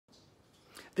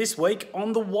This week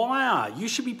on The Wire, you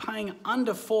should be paying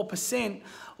under 4%.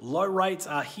 Low rates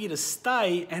are here to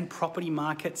stay and property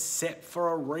market set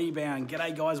for a rebound.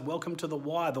 G'day guys, welcome to The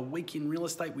Wire, the week in real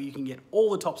estate where you can get all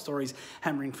the top stories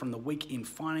hammering from the week in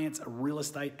finance, real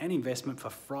estate and investment for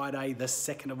Friday, the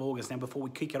 2nd of August. Now before we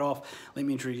kick it off, let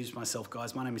me introduce myself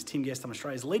guys. My name is Tim Guest. I'm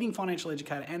Australia's leading financial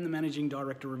educator and the managing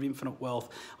director of Infinite Wealth.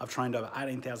 I've trained over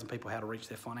 18,000 people how to reach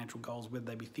their financial goals, whether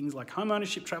they be things like home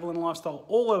ownership, travel and lifestyle,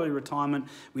 all the way to retirement.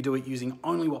 We do it using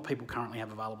only what people currently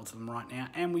have available to them right now,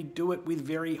 and we do it with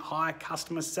very high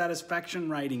customer satisfaction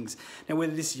ratings. Now,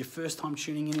 whether this is your first time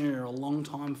tuning in or a long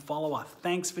time follower,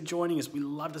 thanks for joining us. We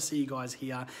love to see you guys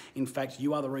here. In fact,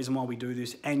 you are the reason why we do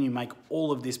this and you make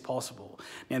all of this possible.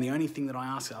 Now, the only thing that I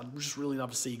ask, I'd just really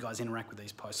love to see you guys interact with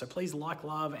these posts. So please like,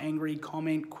 love, angry,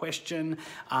 comment, question,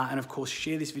 and of course,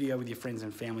 share this video with your friends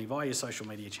and family via your social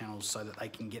media channels so that they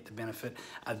can get the benefit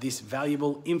of this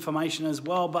valuable information as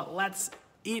well. But let's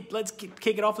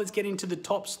kick it off. Let's get into the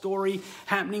top story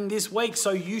happening this week.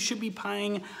 So you should be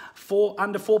paying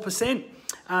under 4%.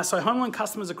 So home loan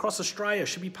customers across Australia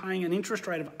should be paying an interest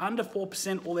rate of under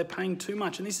 4% or they're paying too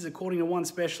much. And this is according to one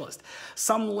specialist.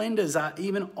 Some lenders are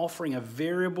even offering a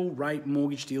variable rate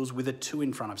mortgage deals with a 2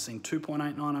 in front. I've seen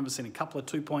 2.89, I've seen a couple of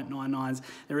 2.99s.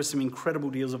 There are some incredible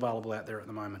deals available out there at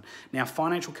the moment. Now,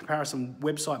 financial comparison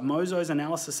website Mozo's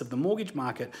analysis of the mortgage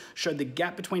market showed the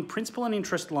gap between principal and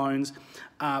interest loans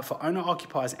for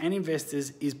owner-occupiers and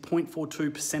investors is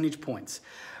 0.42 percentage points.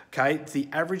 Okay, the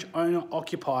average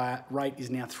owner-occupier rate is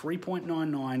now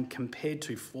 3.99 compared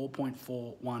to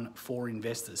 4.41 for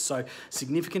investors. So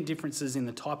significant differences in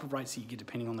the type of rates that you get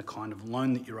depending on the kind of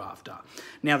loan that you're after.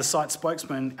 Now, the site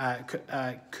spokesman,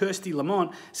 Kirsty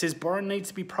Lamont, says borrower needs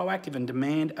to be proactive and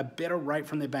demand a better rate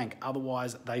from their bank.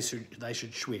 Otherwise, they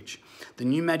should switch. The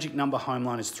new magic number home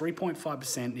loan is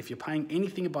 3.5%. If you're paying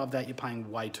anything above that, you're paying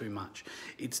way too much.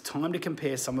 It's time to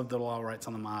compare some of the lower rates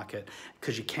on the market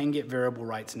because you can get variable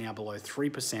rates now below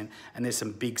 3%, and there's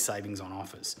some big savings on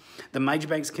offers. The major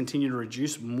banks continue to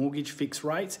reduce mortgage fixed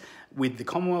rates, with the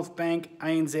Commonwealth Bank,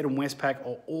 ANZ and Westpac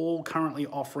are all currently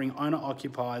offering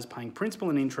owner-occupiers paying principal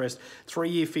and interest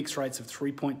 3-year fixed rates of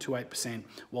 3.28%,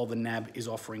 while the NAB is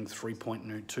offering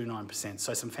 3.29%.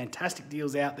 So some fantastic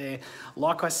deals out there.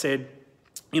 Like I said,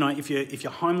 you know, if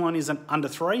your home loan isn't under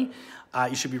 3,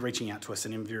 you should be reaching out to us.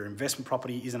 And if your investment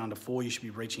property isn't under 4, you should be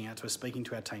reaching out to us, speaking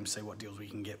to our team, see what deals we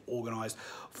can get organised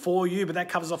for you. But that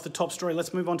covers off the top story.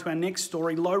 Let's move on to our next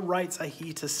story. Low rates are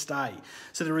here to stay.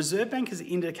 So the Reserve Bank has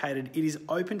indicated it is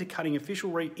open to cutting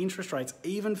official interest rates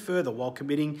even further while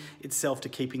committing itself to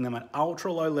keeping them at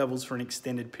ultra low levels for an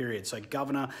extended period. So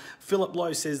Governor Philip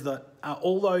Lowe says that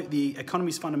although the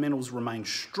economy's fundamentals remain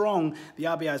strong, the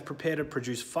RBA is prepared to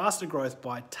produce faster growth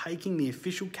by taking the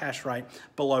official cash rate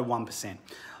below 1%.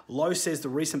 Lowe says the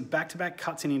recent back-to-back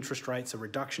cuts in interest rates, a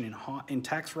reduction in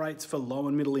tax rates for low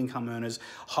and middle income earners,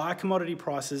 higher commodity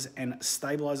prices and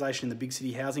stabilisation in the big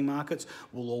city housing markets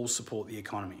will all support the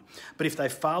economy. But if they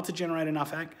fail to generate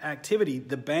enough activity,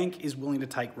 the bank is willing to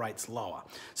take rates lower.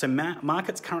 So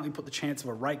markets currently put the chance of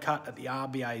a rate cut at the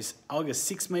RBA's August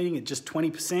 6 meeting at just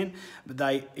 20%, but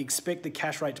they expect the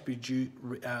cash rate to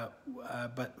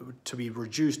be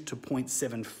reduced to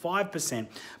 0.75%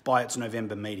 by its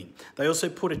November meeting. They also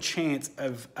put a chance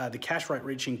of the cash rate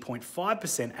reaching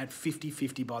 0.5% at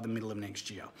 50-50 by the middle of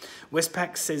next year.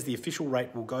 Westpac says the official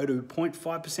rate will go to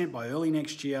 0.5% by early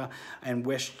next year, and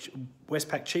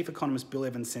Westpac Chief Economist Bill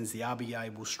Evans says the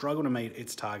RBA will struggle to meet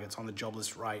its targets on the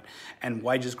jobless rate and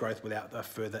wages growth without the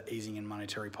further easing in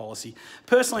monetary policy.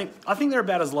 Personally, I think they're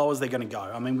about as low as they're going to go.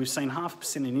 I mean, we've seen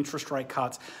 0.5% in interest rate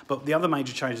cuts, but the other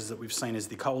major changes that we've seen is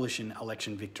the coalition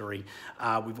election victory.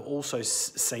 We've also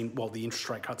seen, well, the interest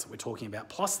rate cuts that we're talking about,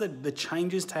 plus the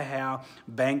changes to how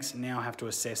banks now have to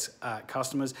assess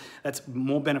customers. That's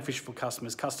more beneficial for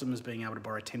customers being able to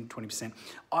borrow 10 to 20%.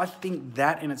 I think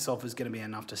that in itself is going to be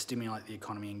enough to stimulate the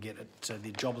economy and get it to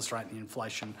the jobless rate and the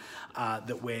inflation that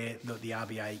the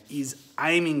RBA is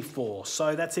aiming for.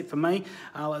 So that's it for me.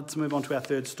 Let's move on to our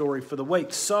third story for the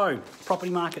week. So,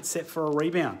 property market set for a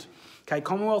rebound. Okay,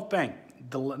 Commonwealth Bank,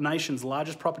 the nation's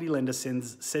largest property lender,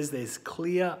 says there's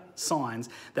clear signs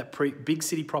that big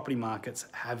city property markets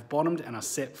have bottomed and are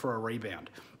set for a rebound.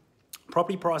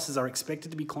 Property prices are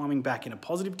expected to be climbing back in a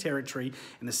positive territory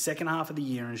in the second half of the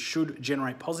year and should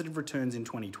generate positive returns in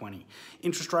 2020.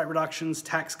 Interest rate reductions,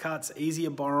 tax cuts, easier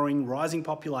borrowing, rising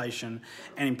population,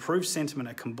 and improved sentiment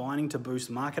are combining to boost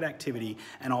market activity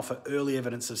and offer early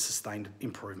evidence of sustained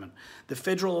improvement. The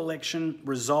federal election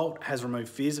result has removed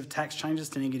fears of tax changes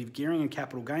to negative gearing and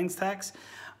capital gains tax.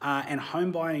 and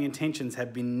home buying intentions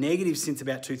have been negative since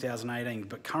about 2018,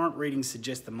 but current readings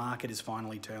suggest the market is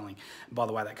finally turning. By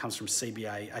the way, that comes from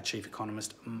CBA Chief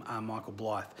Economist Michael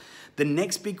Blythe. The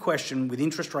next big question, with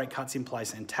interest rate cuts in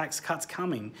place and tax cuts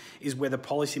coming, is whether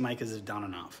policymakers have done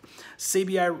enough.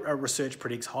 CBA research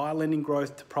predicts higher lending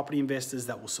growth to property investors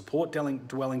that will support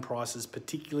dwelling prices,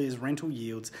 particularly as rental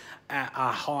yields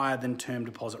are higher than term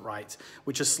deposit rates,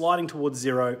 which are sliding towards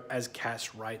zero as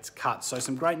cash rates cut. So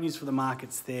some great news for the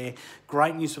markets there.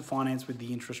 Great news for finance with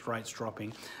the interest rates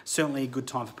dropping. Certainly a good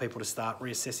time for people to start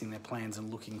reassessing their plans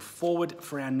and looking forward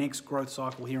for our next growth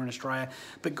cycle here in Australia.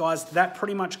 But guys, that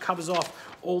pretty much covers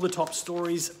off all the top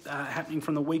stories happening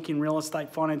from the week in real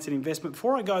estate, finance and investment.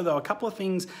 Before I go though, a couple of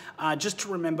things just to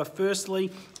remember.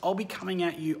 Firstly, I'll be coming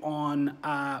at you on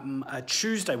a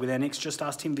Tuesday with our next Just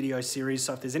Ask Tim video series.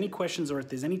 So if there's any questions or if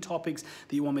there's any topics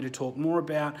that you want me to talk more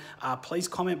about, please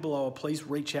comment below or please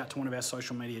reach out to one of our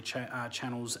social media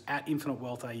channels at Infinite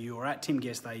Wealth AU or at Tim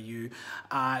Guest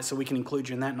AU so we can include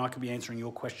you in that and I could be answering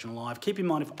your question live. Keep in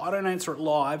mind, if I don't answer it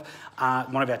live,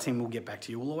 one of our team will get back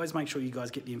to you. We'll always make sure you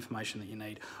guys get the information that you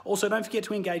need. Also, don't forget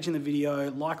to engage in the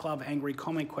video, like, love, angry,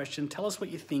 comment, question, tell us what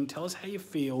you think, tell us how you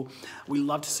feel. We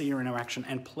love to see your interaction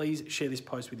and please share this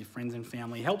post with your friends and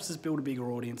family. It helps us build a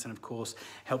bigger audience and of course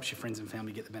helps your friends and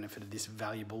family get the benefit of this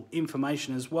valuable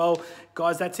information as well.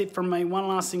 Guys, that's it from me. One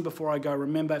last thing before I go.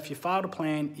 Remember, if you fail to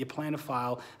plan, you plan to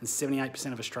fail, and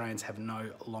 78% of Australians have no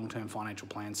long-term financial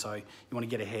plan, so you want to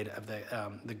get ahead of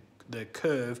the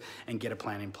curve and get a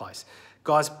plan in place.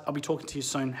 Guys, I'll be talking to you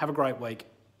soon. Have a great week.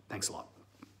 Thanks a lot.